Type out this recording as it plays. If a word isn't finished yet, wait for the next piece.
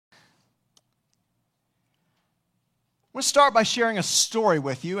I want to start by sharing a story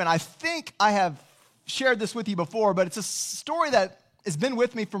with you, and I think I have shared this with you before, but it's a story that has been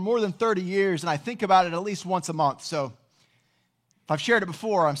with me for more than 30 years, and I think about it at least once a month. So if I've shared it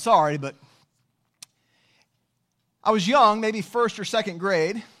before, I'm sorry, but I was young, maybe first or second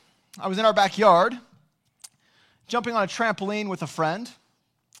grade. I was in our backyard, jumping on a trampoline with a friend.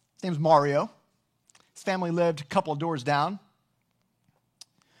 His name's Mario. His family lived a couple of doors down.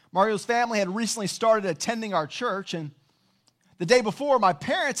 Mario's family had recently started attending our church, and the day before, my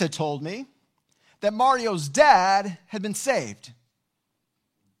parents had told me that Mario's dad had been saved.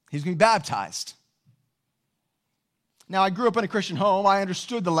 He was going to be baptized. Now, I grew up in a Christian home. I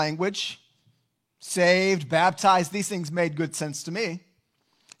understood the language. Saved, baptized, these things made good sense to me.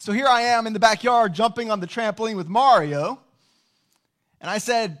 So here I am in the backyard jumping on the trampoline with Mario, and I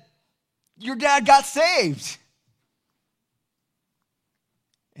said, "Your dad got saved."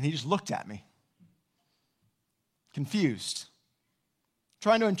 And he just looked at me, confused,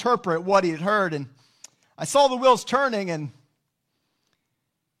 trying to interpret what he had heard. And I saw the wheels turning, and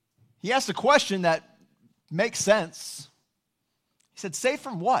he asked a question that makes sense. He said, "Saved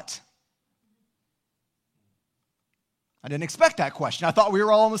from what?" I didn't expect that question. I thought we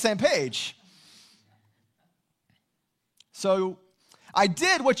were all on the same page. So I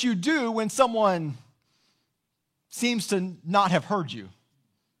did what you do when someone seems to not have heard you.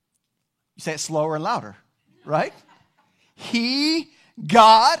 You say it slower and louder, right? He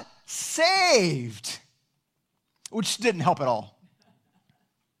got saved, which didn't help at all.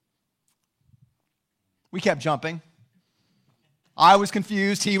 We kept jumping. I was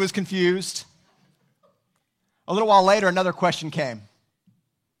confused. He was confused. A little while later, another question came.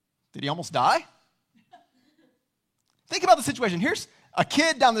 Did he almost die? Think about the situation. Here's a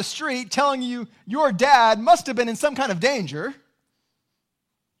kid down the street telling you your dad must have been in some kind of danger.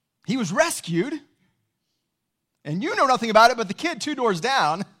 He was rescued, and you know nothing about it, but the kid 2 doors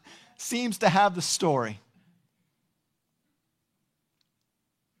down seems to have the story.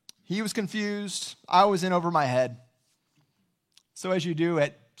 He was confused. I was in over my head. So as you do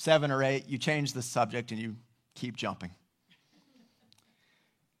at 7 or 8, you change the subject and you keep jumping.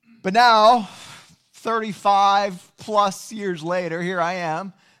 But now, 35 plus years later, here I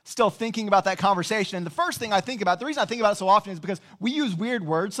am, still thinking about that conversation. And the first thing I think about, the reason I think about it so often is because we use weird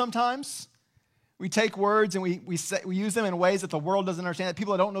words sometimes. We take words and we use them in ways that the world doesn't understand, that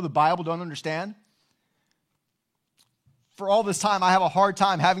people that don't know the Bible don't understand. For all this time, I have a hard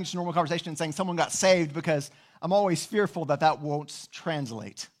time having just a normal conversation and saying someone got saved because I'm always fearful that that won't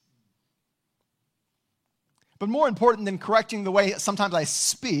translate. But more important than correcting the way sometimes I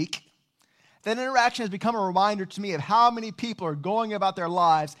speak, that interaction has become a reminder to me of how many people are going about their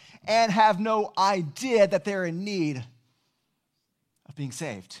lives and have no idea that they're in need of being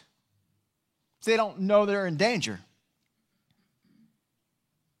saved. They don't know they're in danger.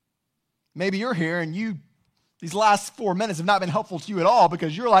 Maybe you're here and these last 4 minutes have not been helpful to you at all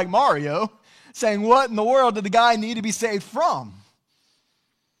because you're like Mario, saying, "What in the world did the guy need to be saved from?"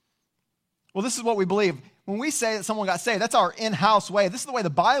 Well, this is what we believe. When we say that someone got saved, that's our in-house way. This is the way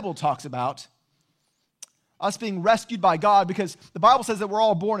the Bible talks about us being rescued by God, because the Bible says that we're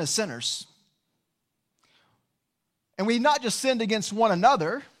all born as sinners. And we've not just sinned against one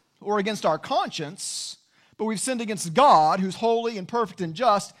another or against our conscience, but we've sinned against God, who's holy and perfect and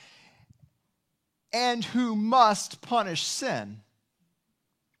just, and who must punish sin.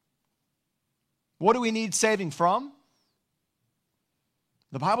 What do we need saving from?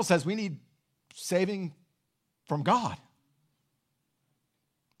 The Bible says we need saving from God,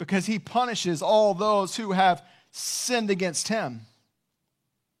 because he punishes all those who have sinned against him.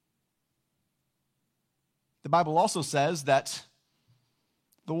 The Bible also says that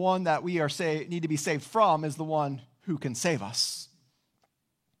the one that we need to be saved from is the one who can save us.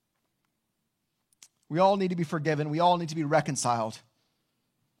 We all need to be forgiven. We all need to be reconciled.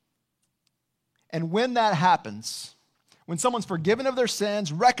 And when that happens, when someone's forgiven of their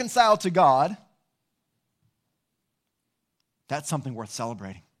sins, reconciled to God, that's something worth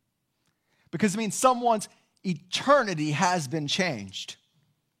celebrating. Because it means someone's eternity has been changed.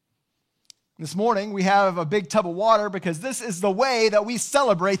 This morning, we have a big tub of water because this is the way that we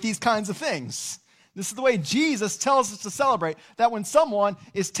celebrate these kinds of things. This is the way Jesus tells us to celebrate, that when someone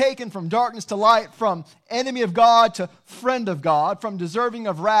is taken from darkness to light, from enemy of God to friend of God, from deserving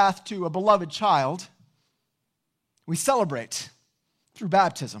of wrath to a beloved child, we celebrate through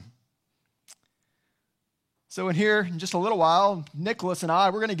baptism. So in here, in just a little while, Nicholas and I,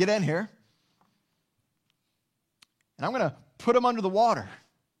 we're going to get in here. And I'm going to put him under the water.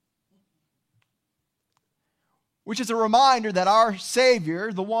 which is a reminder that our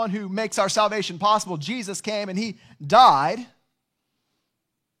Savior, the one who makes our salvation possible, Jesus came and he died.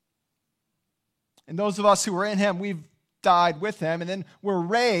 And those of us who are in him, we've died with him, and then we're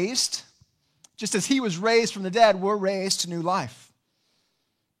raised. Just as he was raised from the dead, we're raised to new life.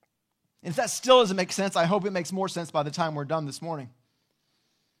 And if that still doesn't make sense, I hope it makes more sense by the time we're done this morning.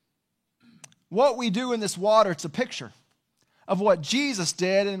 What we do in this water, it's a picture of what Jesus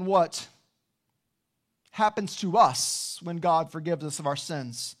did and what happens to us when God forgives us of our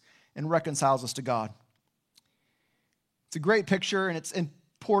sins and reconciles us to God. It's a great picture, and it's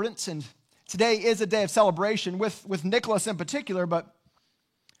important, and today is a day of celebration with Nicholas in particular, but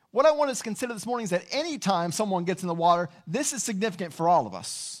what I want us to consider this morning is that anytime someone gets in the water, this is significant for all of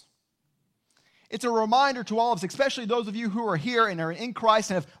us. It's a reminder to all of us, especially those of you who are here and are in Christ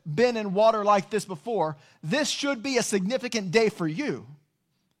and have been in water like this before. This should be a significant day for you,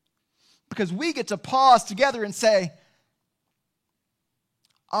 because we get to pause together and say,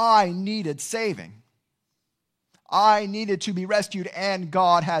 I needed saving. I needed to be rescued, and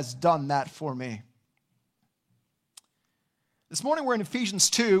God has done that for me. This morning we're in Ephesians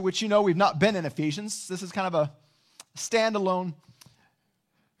 2, which you know we've not been in Ephesians. This is kind of a standalone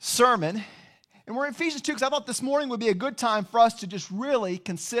sermon. And we're in Ephesians 2 because I thought this morning would be a good time for us to just really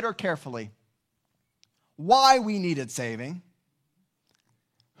consider carefully why we needed saving,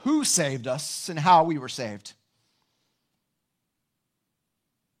 who saved us, and how we were saved.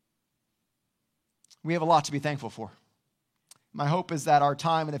 We have a lot to be thankful for. My hope is that our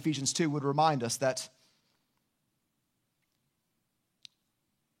time in Ephesians 2 would remind us that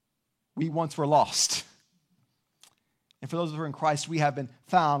we once were lost. And for those who are in Christ, we have been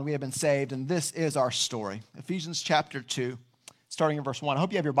found, we have been saved, and this is our story. Ephesians chapter 2, starting in verse 1. I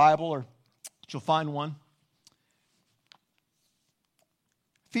hope you have your Bible or that you'll find one.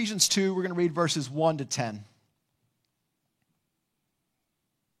 Ephesians 2, we're going to read verses 1 to 10.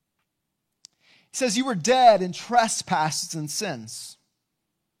 He says, you were dead in trespasses and sins,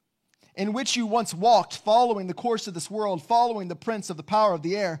 in which you once walked, following the course of this world, following the prince of the power of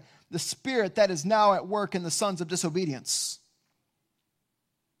the air, the spirit that is now at work in the sons of disobedience,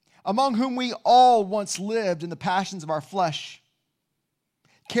 among whom we all once lived in the passions of our flesh,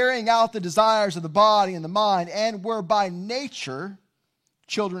 carrying out the desires of the body and the mind, and were by nature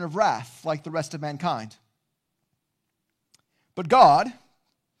children of wrath, like the rest of mankind. But God,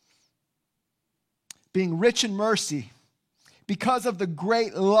 being rich in mercy, because of the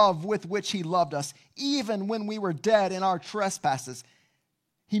great love with which he loved us, even when we were dead in our trespasses,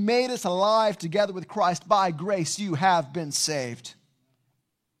 he made us alive together with Christ. By grace you have been saved.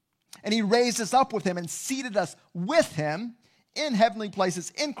 And he raised us up with him and seated us with him in heavenly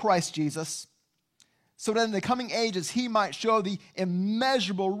places in Christ Jesus, so that in the coming ages he might show the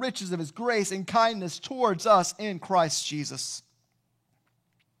immeasurable riches of his grace and kindness towards us in Christ Jesus.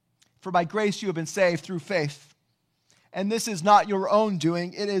 For by grace you have been saved through faith. And this is not your own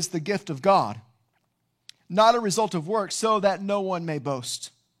doing, it is the gift of God, not a result of works, so that no one may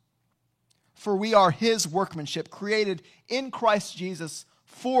boast. For we are his workmanship, created in Christ Jesus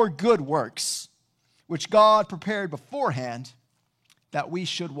for good works, which God prepared beforehand that we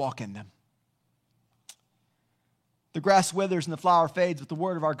should walk in them. The grass withers and the flower fades, but the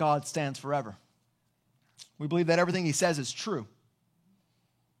word of our God stands forever. We believe that everything he says is true,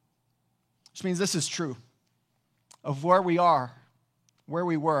 which means this is true of where we are, where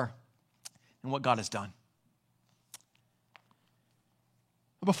we were, and what God has done.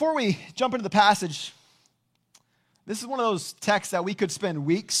 Before we jump into the passage, this is one of those texts that we could spend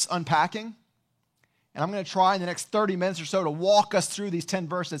weeks unpacking. And I'm going to try in the next 30 minutes or so to walk us through these 10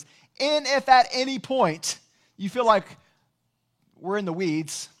 verses. And if at any point you feel like we're in the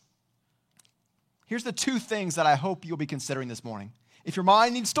weeds, here's the two things that I hope you'll be considering this morning. If your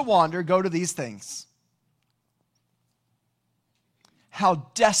mind needs to wander, go to these things. How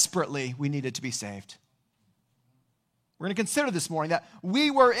desperately we needed to be saved. We're going to consider this morning that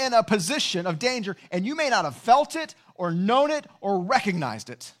we were in a position of danger, and you may not have felt it or known it or recognized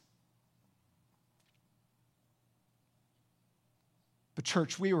it. But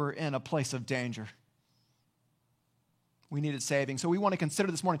church, we were in a place of danger. We needed saving. So we want to consider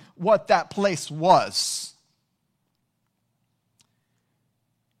this morning what that place was.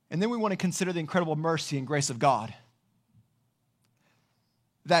 And then we want to consider the incredible mercy and grace of God,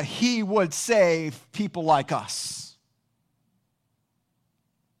 that he would save people like us.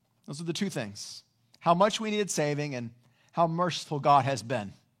 Those are the two things. How much we needed saving and how merciful God has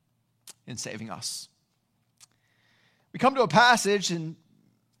been in saving us. We come to a passage, and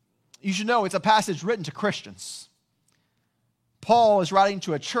you should know it's a passage written to Christians. Paul is writing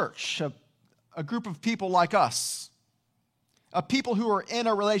to a church, a group of people like us, of people who are in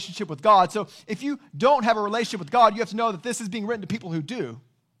a relationship with God. So if you don't have a relationship with God, you have to know that this is being written to people who do.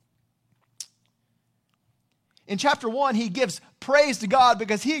 In chapter 1, he gives praise to God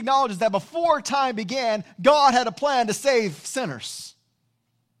because he acknowledges that before time began, God had a plan to save sinners.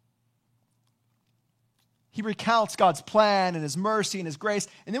 He recounts God's plan and his mercy and his grace.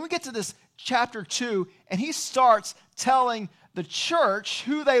 And then we get to this chapter 2, and he starts telling the church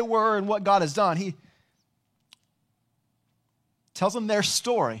who they were and what God has done. He tells them their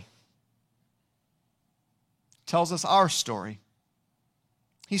story. Tells us our story.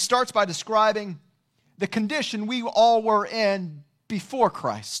 He starts by describing the condition we all were in before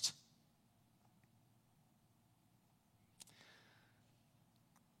Christ.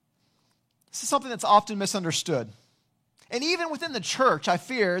 This is something that's often misunderstood. And even within the church, I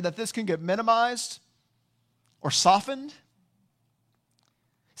fear that this can get minimized or softened.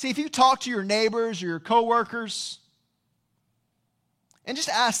 See, if you talk to your neighbors or your coworkers and just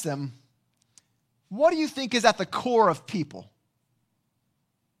ask them, what do you think is at the core of people?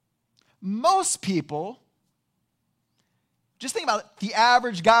 Most people, just think about the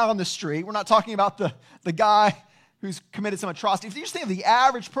average guy on the street. We're not talking about the guy who's committed some atrocity. If you just think of the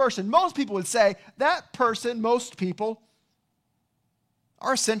average person, most people would say that person, most people,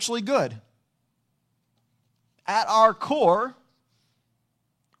 are essentially good. At our core,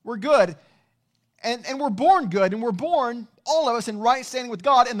 we're good. And we're born good, and we're born, all of us, in right standing with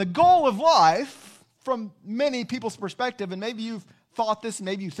God. And the goal of life, from many people's perspective, and maybe you've thought this,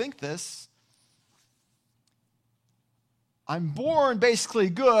 maybe you think this, I'm born basically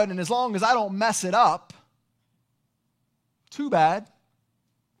good, and as long as I don't mess it up too bad,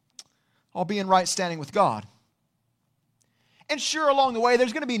 I'll be in right standing with God. And sure, along the way,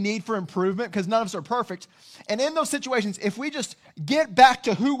 there's going to be need for improvement because none of us are perfect. And in those situations, if we just get back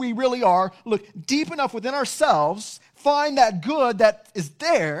to who we really are, look deep enough within ourselves, find that good that is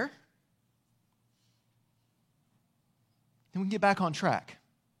there, then we can get back on track.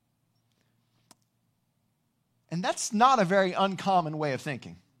 And that's not a very uncommon way of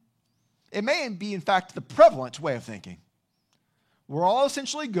thinking. It may be, in fact, the prevalent way of thinking. We're all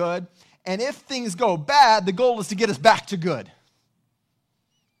essentially good, and if things go bad, the goal is to get us back to good.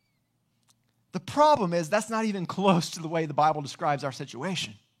 The problem is that's not even close to the way the Bible describes our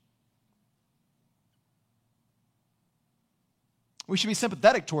situation. We should be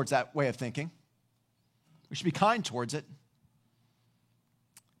sympathetic towards that way of thinking. We should be kind towards it.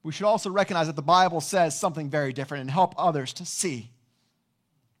 We should also recognize that the Bible says something very different and help others to see.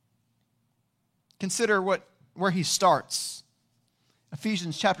 Consider where he starts.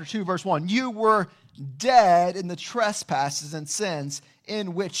 Ephesians chapter 2, verse 1. You were dead in the trespasses and sins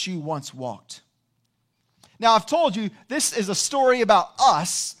in which you once walked. Now, I've told you this is a story about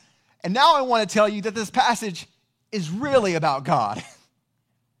us, and now I want to tell you that this passage is really about God.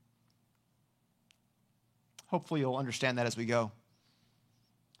 Hopefully you'll understand that as we go.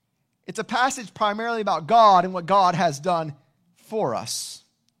 It's a passage primarily about God and what God has done for us.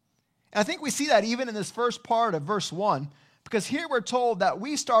 And I think we see that even in this first part of verse 1, because here we're told that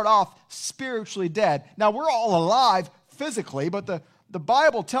we start off spiritually dead. Now, we're all alive physically, but the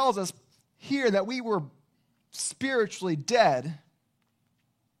Bible tells us here that we were spiritually dead,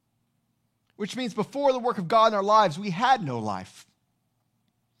 which means before the work of God in our lives, we had no life,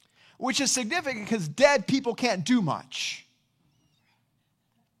 which is significant because dead people can't do much.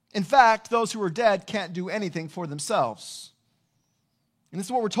 In fact, those who are dead can't do anything for themselves. And this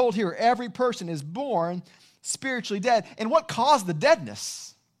is what we're told here. Every person is born spiritually dead. And what caused the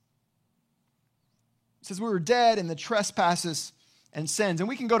deadness? It says we were dead in the trespasses and sins. And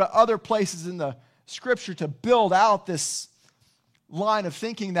we can go to other places in the Scripture to build out this line of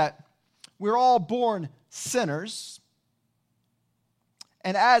thinking that we're all born sinners.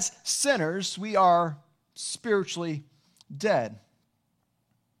 And as sinners, we are spiritually dead.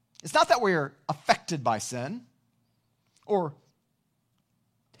 It's not that we're affected by sin or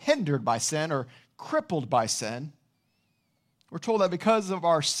hindered by sin or crippled by sin. We're told that because of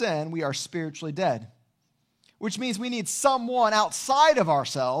our sin, we are spiritually dead, which means we need someone outside of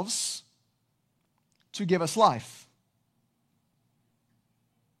ourselves to give us life.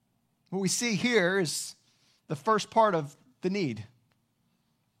 What we see here is the first part of the need.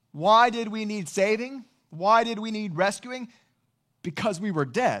 Why did we need saving? Why did we need rescuing? Because we were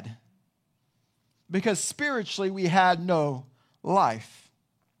dead. Because spiritually we had no life.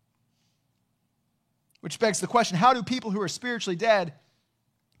 Which begs the question, how do people who are spiritually dead,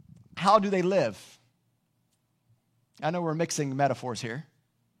 how do they live? I know we're mixing metaphors here.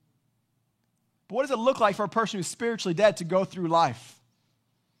 But what does it look like for a person who's spiritually dead to go through life?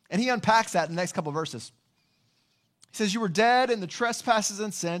 And he unpacks that in the next couple of verses. He says, you were dead in the trespasses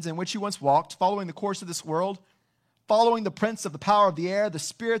and sins in which you once walked, following the course of this world, following the prince of the power of the air, the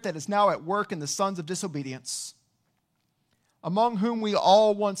spirit that is now at work in the sons of disobedience, among whom we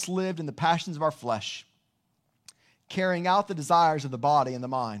all once lived in the passions of our flesh, carrying out the desires of the body and the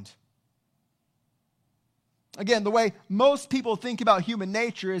mind. Again, the way most people think about human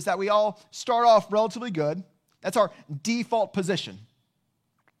nature is that we all start off relatively good. That's our default position.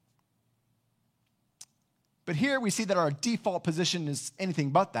 But here we see that our default position is anything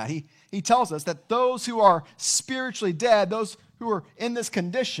but that. He tells us that those who are spiritually dead, those who are in this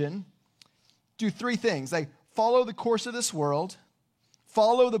condition, do three things. They follow the course of this world,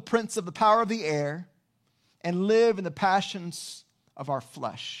 follow the prince of the power of the air, and live in the passions of our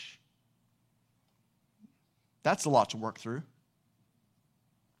flesh. That's a lot to work through.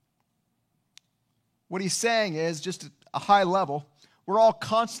 What he's saying is, just at a high level, we're all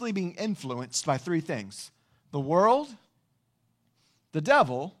constantly being influenced by three things: the world, the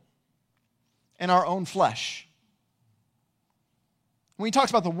devil, and our own flesh. When he talks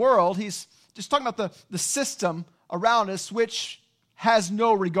about the world, he's just talking about the system around us which has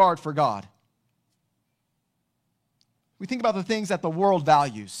no regard for God. We think about the things that the world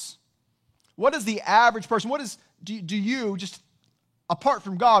values. What is the average person? Do you, just apart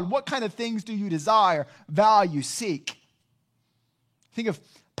from God, what kind of things do you desire, value, seek? Think of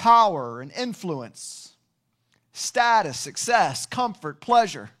power and influence, status, success, comfort,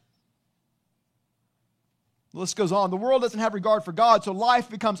 pleasure. The list goes on. The world doesn't have regard for God, so life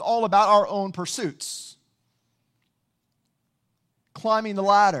becomes all about our own pursuits. Climbing the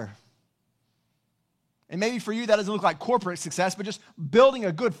ladder. And maybe for you that doesn't look like corporate success, but just building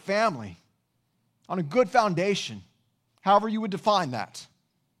a good family on a good foundation, however you would define that.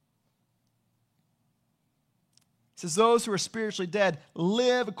 It says those who are spiritually dead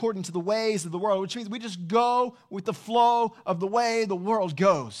live according to the ways of the world, which means we just go with the flow of the way the world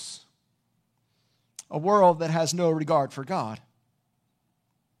goes. A world that has no regard for God.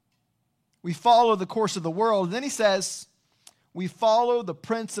 We follow the course of the world. And then he says, we follow the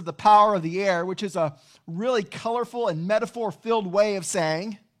prince of the power of the air, which is a really colorful and metaphor-filled way of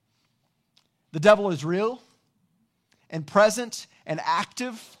saying the devil is real and present and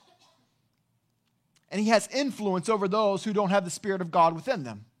active, and he has influence over those who don't have the Spirit of God within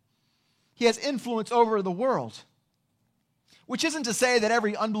them. He has influence over the world, which isn't to say that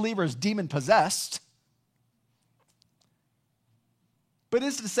every unbeliever is demon-possessed, but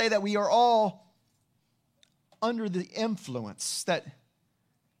is to say that we are all under the influence, that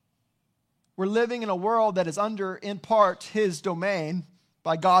we're living in a world that is under, in part, his domain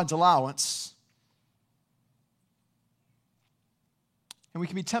by God's allowance. And we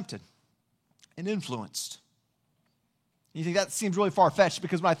can be tempted and influenced. You think that seems really far-fetched,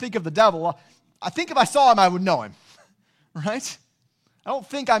 because when I think of the devil, I think if I saw him, I would know him, right? I don't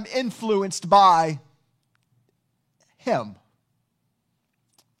think I'm influenced by him.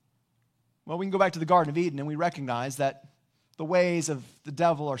 Well, we can go back to the Garden of Eden and we recognize that the ways of the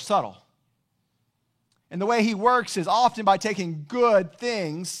devil are subtle. And the way he works is often by taking good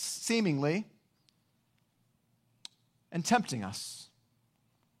things, seemingly, and tempting us.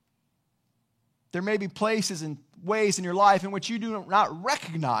 There may be places and ways in your life in which you do not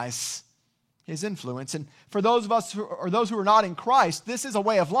recognize his influence. And for those of us those who are not in Christ, this is a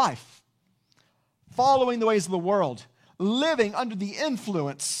way of life. Following the ways of the world, living under the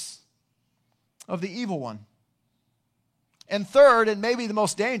influence of the evil one. And third, and maybe the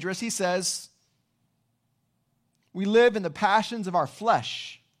most dangerous, he says, we live in the passions of our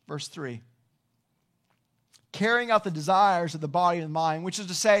flesh, verse 3. Carrying out the desires of the body and mind, which is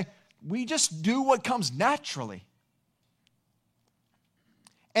to say, we just do what comes naturally.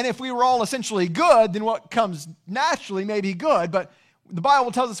 And if we were all essentially good, then what comes naturally may be good. But the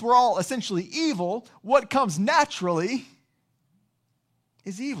Bible tells us we're all essentially evil. What comes naturally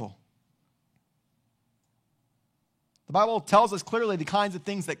is evil. The Bible tells us clearly the kinds of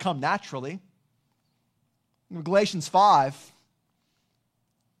things that come naturally. In Galatians 5, he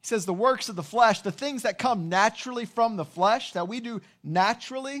says the works of the flesh, the things that come naturally from the flesh, that we do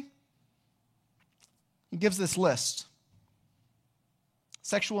naturally, he gives this list: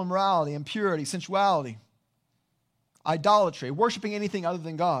 sexual immorality, impurity, sensuality, idolatry, worshiping anything other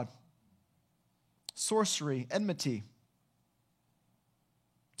than God, sorcery, enmity,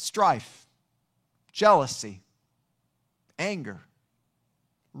 strife, jealousy, anger,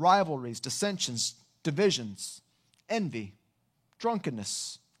 rivalries, dissensions, divisions, envy,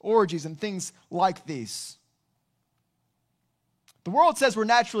 drunkenness, orgies, and things like these. The world says we're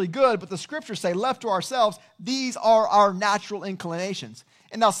naturally good, but the scriptures say, left to ourselves, these are our natural inclinations.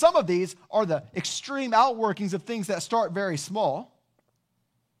 And now some of these are the extreme outworkings of things that start very small.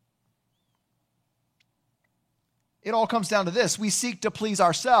 It all comes down to this. We seek to please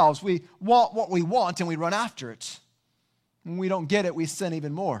ourselves. We want what we want and we run after it. When we don't get it, we sin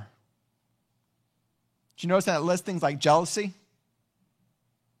even more. Did you notice that it lists things like jealousy?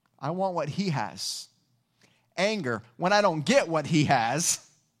 I want what he has. Anger. When I don't get what he has,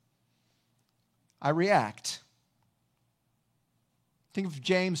 I react. Think of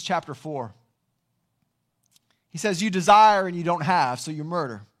James chapter 4. He says, you desire and you don't have, so you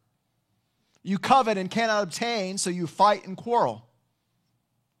murder. You covet and cannot obtain, so you fight and quarrel.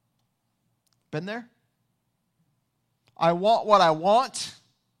 Been there? I want what I want,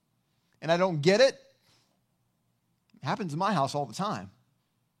 and I don't get it. It happens in my house all the time.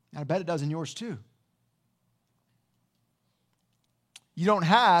 I bet it does in yours too. You don't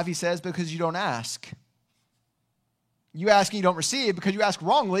have, he says, because you don't ask. You ask and you don't receive because you ask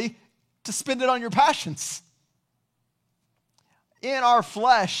wrongly to spend it on your passions. In our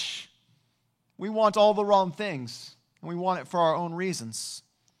flesh, we want all the wrong things, and we want it for our own reasons.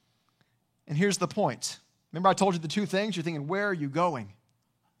 And here's the point. Remember I told you the two things? You're thinking, where are you going?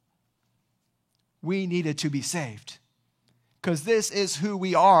 We needed to be saved because this is who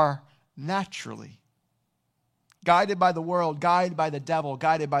we are naturally. Guided by the world, guided by the devil,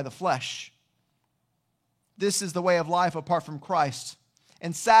 guided by the flesh. This is the way of life apart from Christ.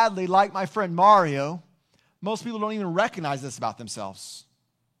 And sadly, like my friend Mario, most people don't even recognize this about themselves.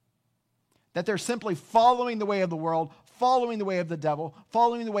 That they're simply following the way of the world, following the way of the devil,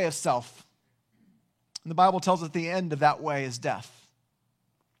 following the way of self. And the Bible tells us the end of that way is death,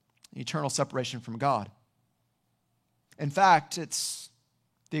 eternal separation from God. In fact, it's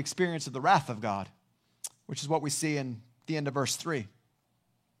the experience of the wrath of God, which is what we see in the end of verse 3. He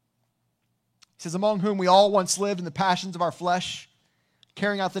says, among whom we all once lived in the passions of our flesh,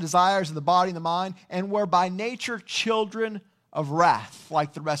 carrying out the desires of the body and the mind, and were by nature children of wrath,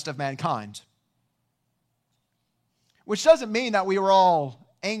 like the rest of mankind. Which doesn't mean that we were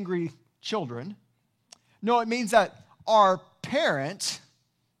all angry children. No, it means that our parent,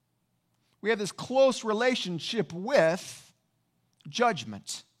 we have this close relationship with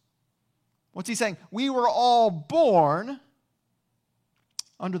judgment. What's he saying? We were all born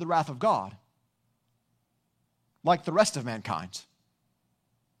under the wrath of God, like the rest of mankind.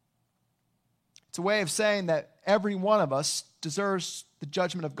 It's a way of saying that every one of us deserves the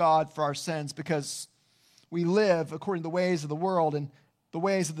judgment of God for our sins because we live according to the ways of the world and the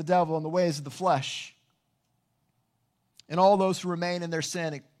ways of the devil and the ways of the flesh. And all those who remain in their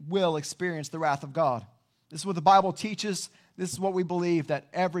sin will experience the wrath of God. This is what the Bible teaches. This is what we believe, that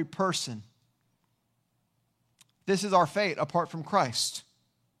every person, this is our fate apart from Christ.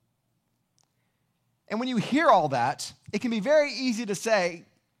 And when you hear all that, it can be very easy to say,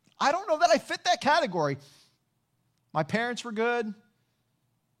 I don't know that I fit that category. My parents were good.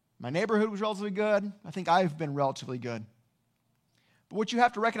 My neighborhood was relatively good. I think I've been relatively good. But what you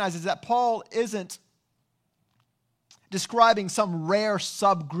have to recognize is that Paul isn't describing some rare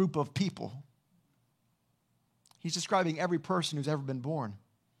subgroup of people. He's describing every person who's ever been born.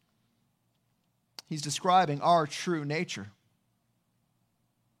 He's describing our true nature.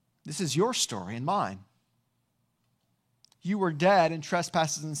 This is your story and mine. You were dead in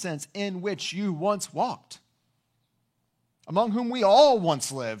trespasses and sins in which you once walked, among whom we all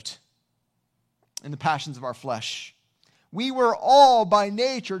once lived in the passions of our flesh. We were all by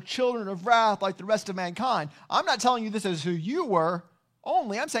nature children of wrath like the rest of mankind. I'm not telling you this is who you were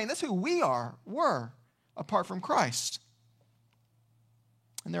only. I'm saying that's who we were apart from Christ.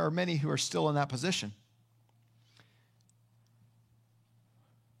 And there are many who are still in that position.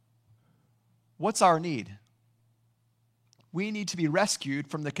 What's our need? We need to be rescued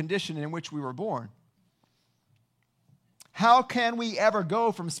from the condition in which we were born. How can we ever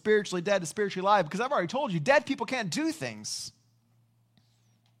go from spiritually dead to spiritually alive? Because I've already told you, dead people can't do things.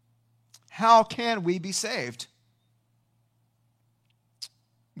 How can we be saved?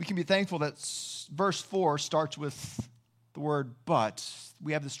 We can be thankful that verse 4 starts with the word but.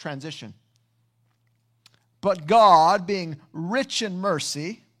 We have this transition. But God, being rich in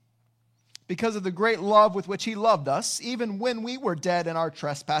mercy, because of the great love with which he loved us, even when we were dead in our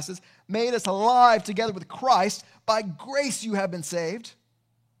trespasses, made us alive together with Christ. By grace you have been saved.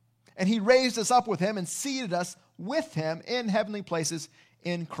 And he raised us up with him and seated us with him in heavenly places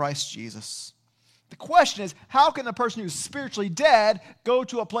in Christ Jesus. The question is, how can a person who's spiritually dead go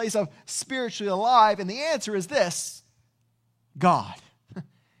to a place of spiritually alive? And the answer is this: God.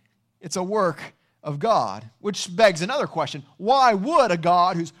 It's a work of God, which begs another question. Why would a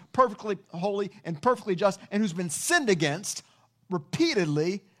God who's perfectly holy and perfectly just and who's been sinned against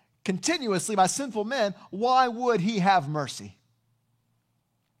repeatedly, continuously by sinful men, why would he have mercy?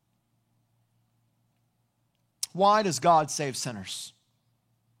 Why does God save sinners?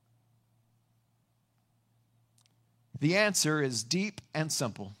 The answer is deep and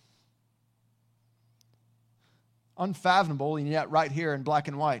simple. Unfathomable, and yet right here in black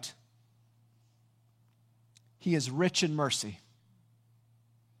and white. He is rich in mercy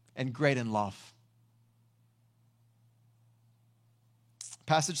and great in love. The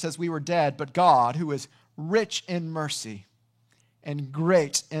passage says we were dead, but God, who is rich in mercy and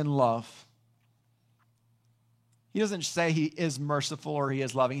great in love. He doesn't say he is merciful or he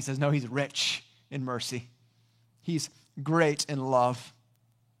is loving. He says, no, he's rich in mercy. He's great in love.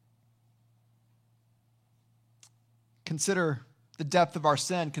 Consider the depth of our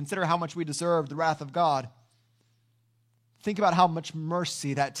sin. Consider how much we deserve the wrath of God. Think about how much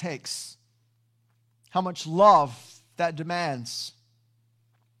mercy that takes, how much love that demands.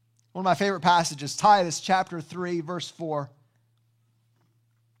 One of my favorite passages, Titus chapter 3, verse 4.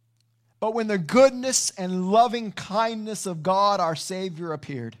 But when the goodness and loving kindness of God, our Savior,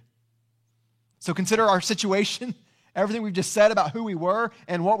 appeared. So consider our situation, everything we've just said about who we were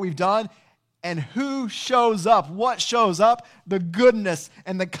and what we've done, and who shows up, what shows up? The goodness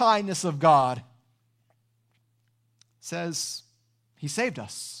and the kindness of God. It says, he saved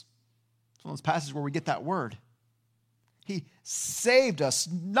us. It's one of those passages where we get that word. He saved us,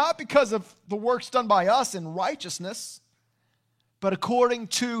 not because of the works done by us in righteousness, but according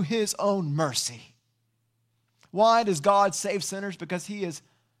to his own mercy. Why does God save sinners? Because he is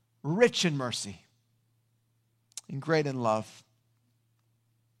rich in mercy and great in love.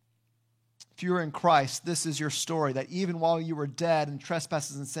 If you are in Christ, this is your story, that even while you were dead in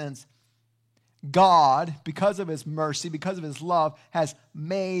trespasses and sins, God, because of his mercy, because of his love, has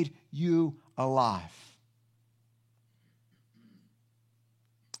made you alive.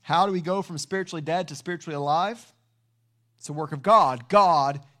 How do we go from spiritually dead to spiritually alive? It's a work of God.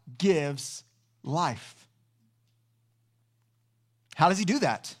 God gives life. How does he do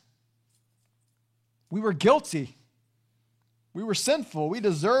that? We were guilty. We were sinful. We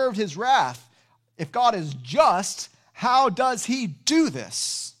deserved his wrath. If God is just, how does he do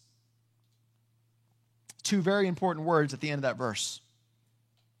this? Two very important words at the end of that verse.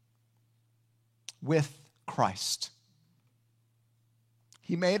 With Christ.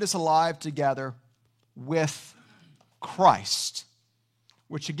 He made us alive together with Christ.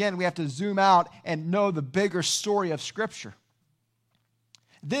 Which again, we have to zoom out and know the bigger story of Scripture.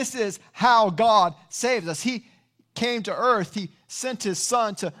 This is how God saves us. He came to earth. He sent his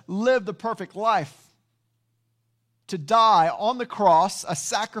Son to live the perfect life, to die on the cross, a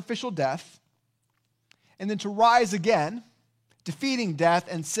sacrificial death, and then to rise again, defeating death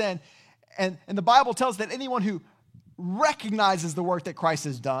and sin. And the Bible tells that anyone who recognizes the work that Christ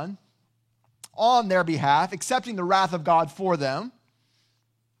has done on their behalf, accepting the wrath of God for them,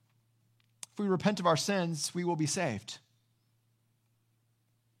 if we repent of our sins, we will be saved.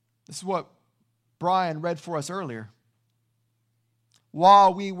 This is what Brian read for us earlier.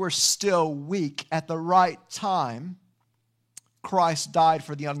 While we were still weak, at the right time, Christ died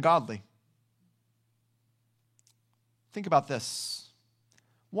for the ungodly. Think about this.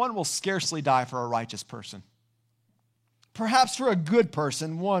 One will scarcely die for a righteous person. Perhaps for a good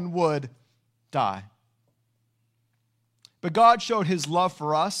person, one would die. But God showed his love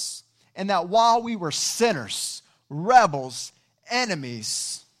for us, and that while we were sinners, rebels,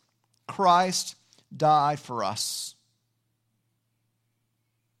 enemies, Christ died for us.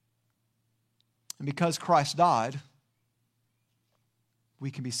 And because Christ died, we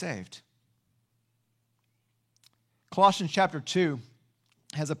can be saved. Colossians chapter 2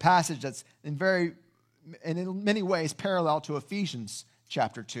 has a passage that's in many ways parallel to Ephesians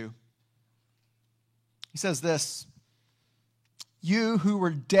chapter 2. He says this, you who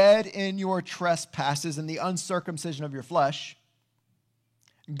were dead in your trespasses and the uncircumcision of your flesh,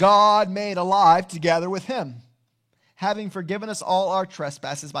 God made alive together with him, having forgiven us all our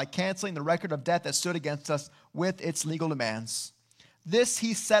trespasses by canceling the record of debt that stood against us with its legal demands. This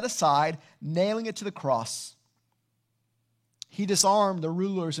he set aside, nailing it to the cross. He disarmed the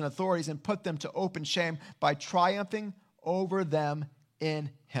rulers and authorities and put them to open shame by triumphing over them in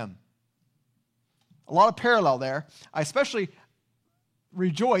him. A lot of parallel there. I especially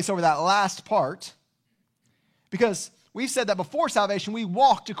rejoice over that last part because we've said that before salvation, we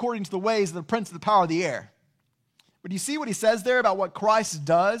walked according to the ways of the prince of the power of the air. But do you see what he says there about what Christ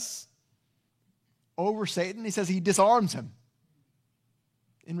does over Satan? He says he disarms him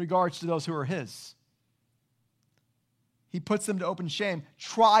in regards to those who are his. He puts them to open shame,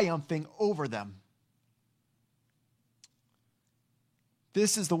 triumphing over them.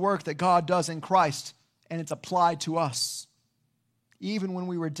 This is the work that God does in Christ, and it's applied to us. Even when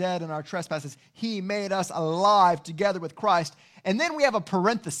we were dead in our trespasses, he made us alive together with Christ. And then we have a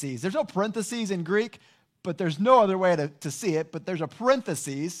parenthesis. There's no parentheses in Greek, but there's no other way to see it, but there's a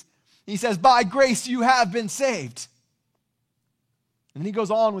parenthesis. He says, by grace you have been saved. And then he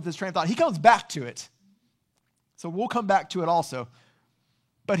goes on with his train of thought. He comes back to it. So we'll come back to it also.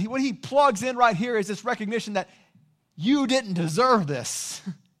 But what he plugs in right here is this recognition that you didn't deserve this.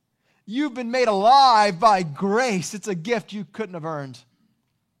 You've been made alive by grace. It's a gift you couldn't have earned.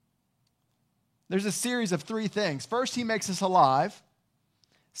 There's a series of three things. First, he makes us alive.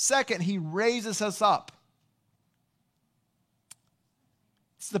 Second, he raises us up.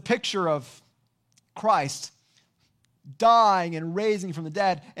 It's the picture of Christ dying and raising from the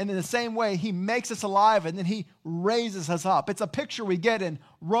dead. And in the same way, he makes us alive and then he raises us up. It's a picture we get in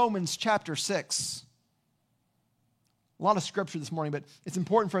Romans chapter 6. A lot of scripture this morning, but it's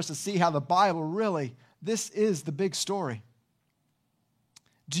important for us to see how the Bible really, this is the big story.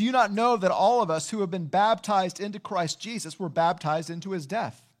 Do you not know that all of us who have been baptized into Christ Jesus were baptized into his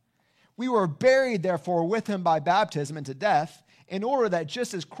death? We were buried, therefore, with him by baptism into death, in order that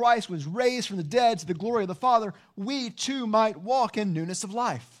just as Christ was raised from the dead to the glory of the Father, we too might walk in newness of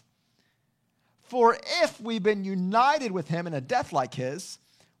life. For if we've been united with him in a death like his,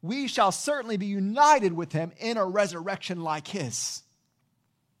 we shall certainly be united with him in a resurrection like his.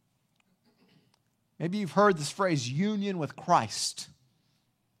 Maybe you've heard this phrase, union with Christ.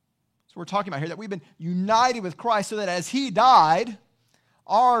 So we're talking about here that we've been united with Christ so that as he died,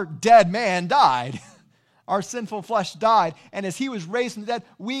 our dead man died. Our sinful flesh died. And as he was raised from the dead,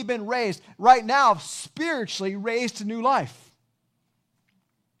 we've been raised, right now, spiritually raised to new life.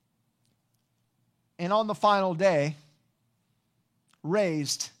 And on the final day,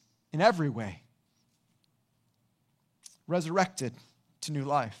 raised in every way, resurrected to new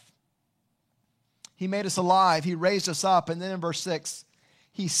life. He made us alive, he raised us up, and then in verse 6,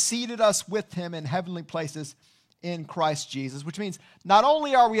 he seated us with him in heavenly places in Christ Jesus, which means not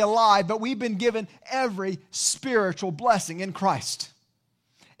only are we alive, but we've been given every spiritual blessing in Christ.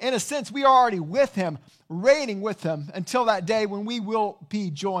 In a sense, we are already with him, reigning with him until that day when we will be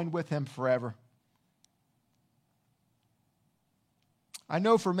joined with him forever. I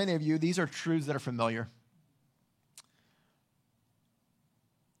know for many of you, these are truths that are familiar.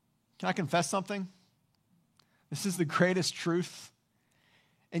 Can I confess something? This is the greatest truth.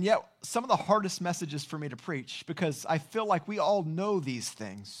 And yet, some of the hardest messages for me to preach because I feel like we all know these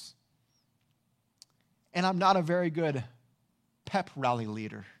things. And I'm not a very good pep rally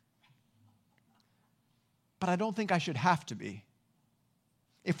leader. But I don't think I should have to be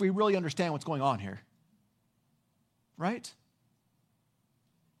if we really understand what's going on here. Right?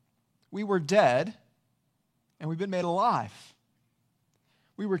 We were dead, and we've been made alive.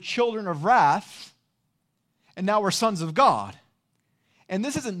 We were children of wrath, and now we're sons of God. And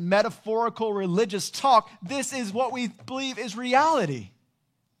this isn't metaphorical religious talk. This is what we believe is reality.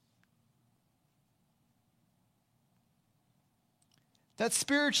 That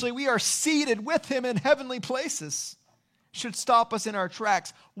spiritually we are seated with him in heavenly places. Should stop us in our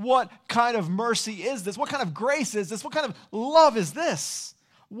tracks. What kind of mercy is this? What kind of grace is this? What kind of love is this?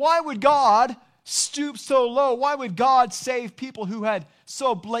 Why would God stoop so low? Why would God save people who had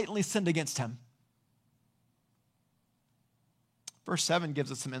so blatantly sinned against him? Verse 7 gives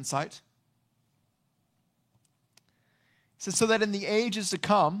us some insight. It says, so that in the ages to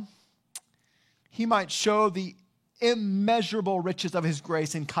come, he might show the immeasurable riches of his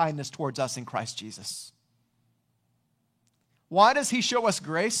grace and kindness towards us in Christ Jesus. Why does he show us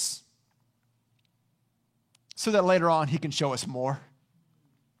grace? So that later on he can show us more.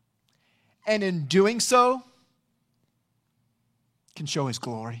 And in doing so, can show his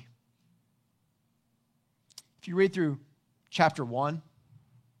glory. If you read through chapter 1,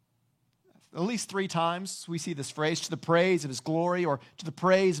 at least 3 times we see this phrase, to the praise of his glory, or to the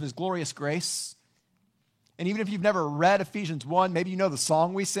praise of his glorious grace. And even if you've never read Ephesians 1, maybe you know the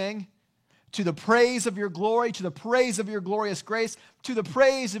song we sing. To the praise of your glory, to the praise of your glorious grace, to the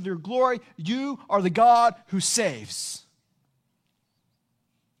praise of your glory, you are the God who saves.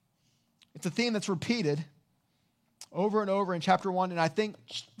 It's a theme that's repeated over and over in chapter 1, and I think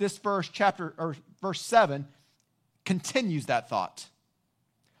this verse 7 continues that thought.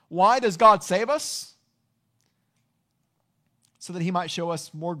 Why does God save us? So that he might show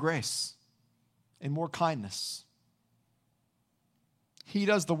us more grace and more kindness. He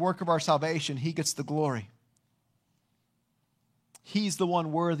does the work of our salvation. He gets the glory. He's the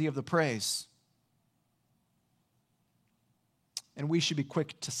one worthy of the praise. And we should be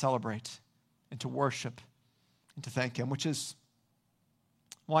quick to celebrate and to worship and to thank him, which is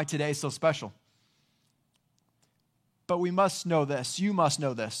why today is so special. But we must know this. You must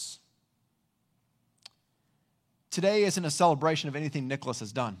know this. Today isn't a celebration of anything Nicholas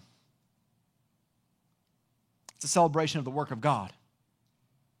has done. It's a celebration of the work of God.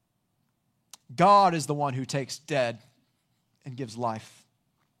 God is the one who takes dead and gives life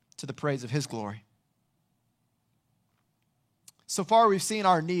to the praise of his glory. So far, we've seen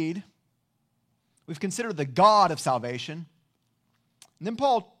our need. We've considered the God of salvation. And then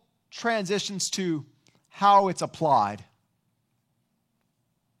Paul transitions to how it's applied,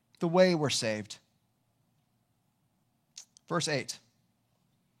 the way we're saved. Verse 8.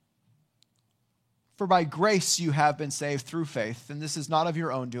 For by grace you have been saved through faith, and this is not of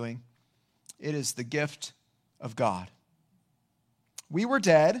your own doing. It is the gift of God. We were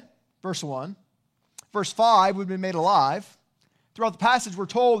dead, verse 1. Verse 5, we've been made alive. Throughout the passage, we're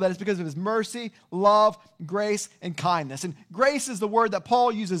told that it's because of his mercy, love, grace, and kindness. And grace is the word that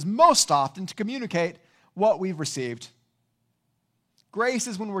Paul uses most often to communicate what we've received. Grace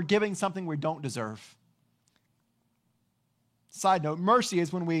is when we're giving something we don't deserve. Side note, mercy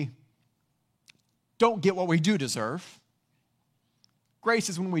is when we don't get what we do deserve. Grace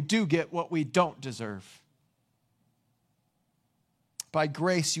is when we do get what we don't deserve. By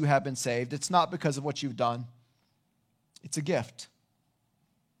grace you have been saved. It's not because of what you've done. It's a gift.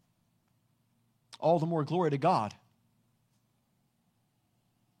 All the more glory to God.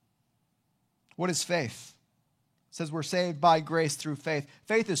 What is faith? It says we're saved by grace through faith.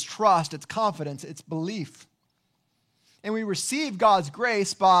 Faith is trust, it's confidence, it's belief. And we receive God's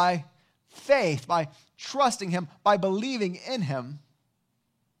grace by faith, by trusting him, by believing in him.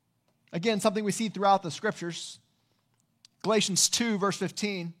 Again, something we see throughout the scriptures. Galatians 2, verse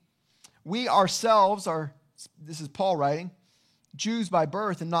 15. We ourselves are, this is Paul writing, Jews by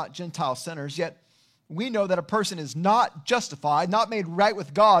birth and not Gentile sinners, yet we know that a person is not justified, not made right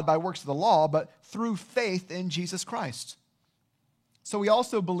with God by works of the law, but through faith in Jesus Christ. So we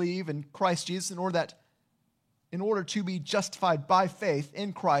also believe in Christ Jesus in order to be justified by faith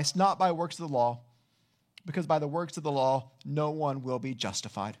in Christ, not by works of the law, because by the works of the law, no one will be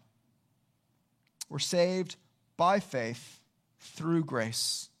justified. We're saved by faith through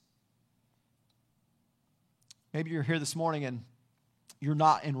grace. Maybe you're here this morning and you're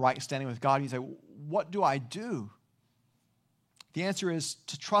not in right standing with God. You say, what do I do? The answer is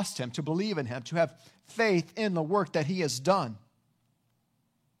to trust him, to believe in him, to have faith in the work that he has done.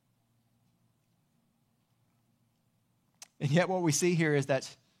 And yet what we see here is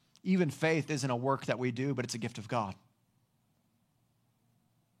that even faith isn't a work that we do, but it's a gift of God.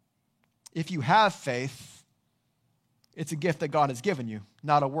 If you have faith, it's a gift that God has given you,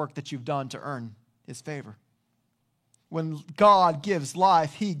 not a work that you've done to earn his favor. When God gives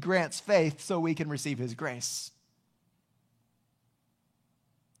life, he grants faith so we can receive his grace.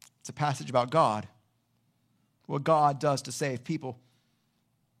 It's a passage about God, what God does to save people.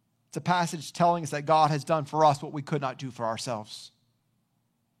 It's a passage telling us that God has done for us what we could not do for ourselves.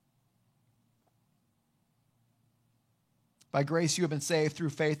 By grace you have been saved through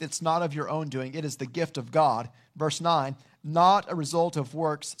faith. It's not of your own doing. It is the gift of God. Verse 9, not a result of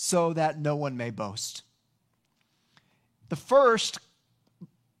works, so that no one may boast. The first,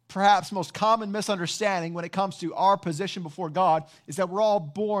 perhaps most common misunderstanding when it comes to our position before God is that we're all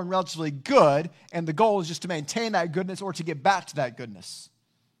born relatively good, and the goal is just to maintain that goodness or to get back to that goodness.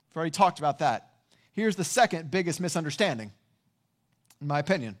 We've already talked about that. Here's the second biggest misunderstanding, in my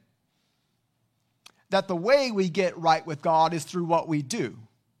opinion. That the way we get right with God is through what we do.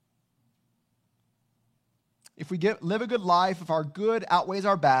 If we live a good life, if our good outweighs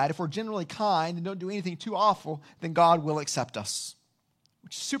our bad, if we're generally kind and don't do anything too awful, then God will accept us.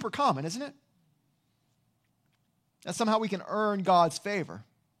 Which is super common, isn't it? That somehow we can earn God's favor.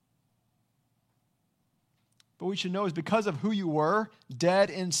 But what we should know is because of who you were, dead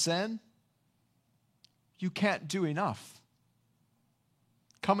in sin, you can't do enough.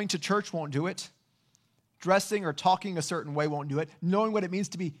 Coming to church won't do it. Dressing or talking a certain way won't do it. Knowing what it means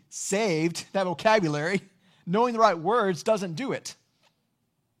to be saved, that vocabulary, knowing the right words doesn't do it.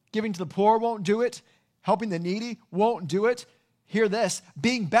 Giving to the poor won't do it. Helping the needy won't do it. Hear this,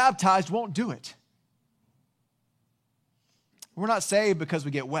 being baptized won't do it. We're not saved because we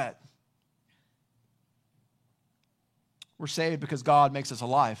get wet. We're saved because God makes us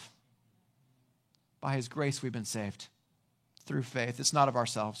alive. By his grace we've been saved through faith. It's not of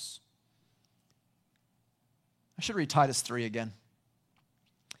ourselves. I should read Titus 3 again.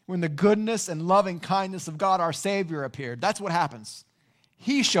 when the goodness and loving kindness of God our Savior appeared. That's what happens.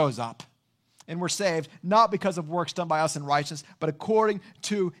 He shows up, and we're saved, not because of works done by us in righteousness, but according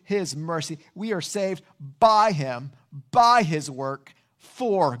to his mercy. We are saved by him, by his work,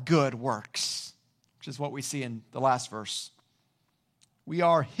 for good works, which is what we see in the last verse. We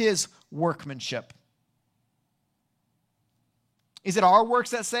are his workmanship. Is it our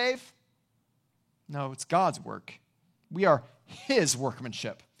works that save? No, it's God's work. We are his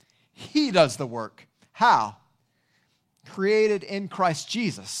workmanship. He does the work. How? Created in Christ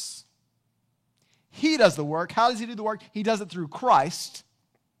Jesus. He does the work. How does he do the work? He does it through Christ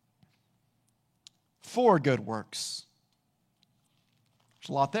for good works. There's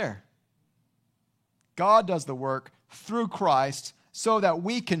a lot there. God does the work through Christ so that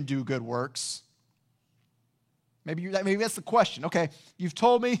we can do good works. Maybe that's the question. Okay, you've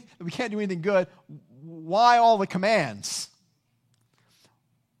told me that we can't do anything good. Why all the commands?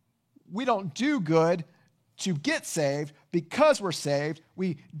 We don't do good to get saved. Because we're saved,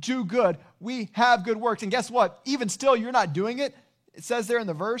 we do good. We have good works. And guess what? Even still, you're not doing it. It says there in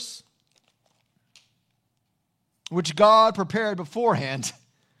the verse, which God prepared beforehand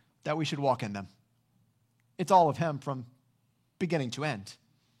that we should walk in them. It's all of him from beginning to end.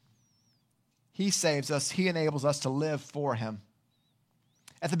 He saves us. He enables us to live for him.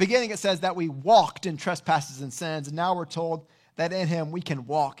 At the beginning, it says that we walked in trespasses and sins, and now we're told that in him we can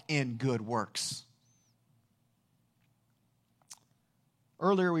walk in good works.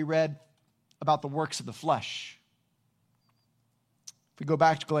 Earlier, we read about the works of the flesh. If we go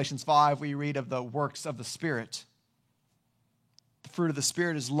back to Galatians 5, we read of the works of the Spirit. The fruit of the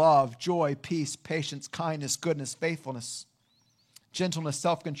Spirit is love, joy, peace, patience, kindness, goodness, faithfulness, gentleness,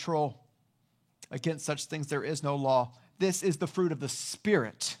 self-control. Against such things there is no law. This is the fruit of the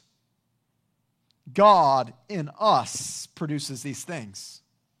Spirit. God in us produces these things.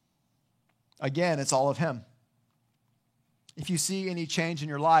 Again, it's all of him. If you see any change in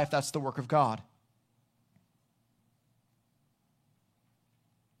your life, that's the work of God.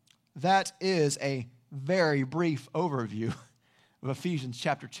 That is a very brief overview of Ephesians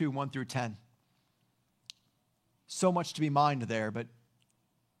chapter 2, 1 through 10. So much to be mined there, but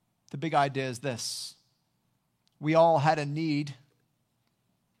the big idea is this. We all had a need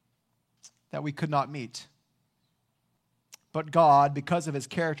that we could not meet. But God, because of his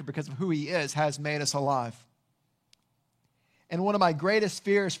character, because of who he is, has made us alive. And one of my greatest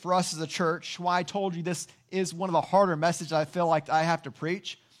fears for us as a church, why I told you this is one of the harder messages I feel like I have to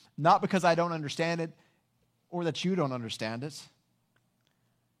preach, not because I don't understand it or that you don't understand it,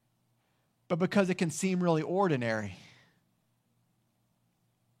 but because it can seem really ordinary.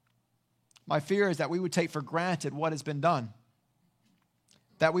 My fear is that we would take for granted what has been done,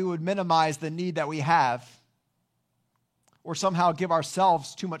 that we would minimize the need that we have, or somehow give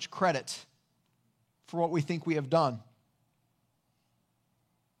ourselves too much credit for what we think we have done.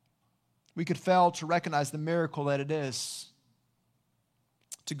 We could fail to recognize the miracle that it is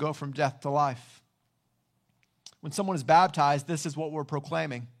to go from death to life. When someone is baptized, this is what we're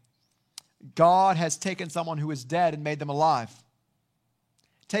proclaiming. God has taken someone who is dead and made them alive.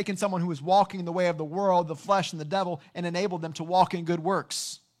 Taken someone who was walking in the way of the world, the flesh, and the devil, and enabled them to walk in good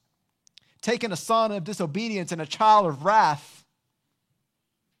works. Taken a son of disobedience and a child of wrath,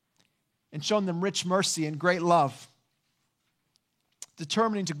 and shown them rich mercy and great love,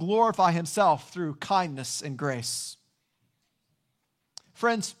 determining to glorify himself through kindness and grace.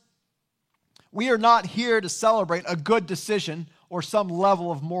 Friends, we are not here to celebrate a good decision or some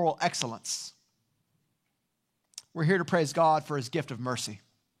level of moral excellence. We're here to praise God for his gift of mercy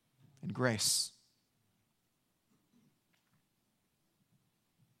and grace.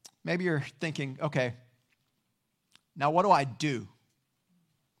 Maybe you're thinking, okay, now what do I do?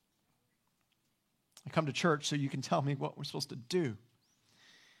 I come to church so you can tell me what we're supposed to do.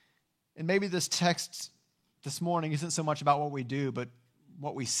 And maybe this text this morning isn't so much about what we do, but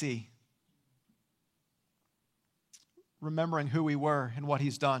what we see. Remembering who we were and what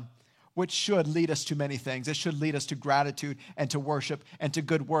he's done, which should lead us to many things. It should lead us to gratitude and to worship and to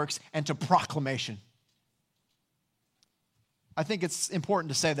good works and to proclamation. I think it's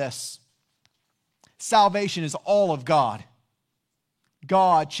important to say this. Salvation is all of God.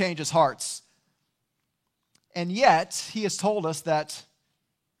 God changes hearts. And yet, he has told us that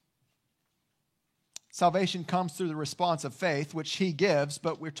salvation comes through the response of faith, which he gives,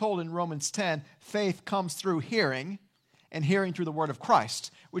 but we're told in Romans 10, faith comes through hearing, and hearing through the word of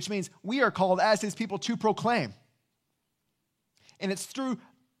Christ, which means we are called as his people to proclaim. And it's through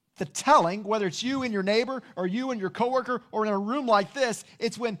the telling, whether it's you and your neighbor or you and your coworker or in a room like this,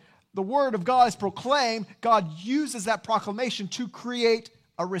 it's when the word of God is proclaimed, God uses that proclamation to create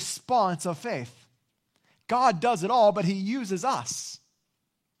a response of faith. God does it all, but he uses us.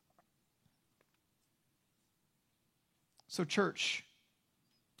 So, church,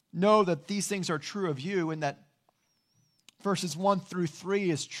 know that these things are true of you and that verses 1 through 3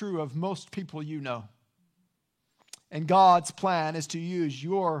 is true of most people you know. And God's plan is to use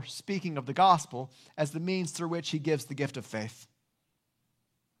your speaking of the gospel as the means through which he gives the gift of faith.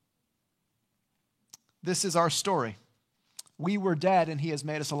 This is our story. We were dead and he has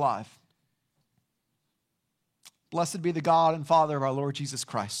made us alive. Blessed be the God and Father of our Lord Jesus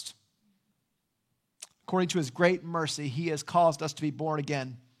Christ. According to his great mercy, he has caused us to be born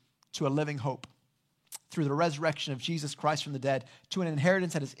again to a living hope through the resurrection of Jesus Christ from the dead, to an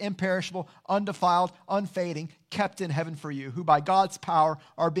inheritance that is imperishable, undefiled, unfading, kept in heaven for you, who by God's power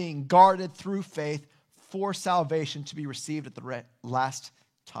are being guarded through faith for salvation to be received at the last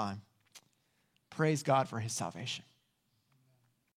time. Praise God for his salvation.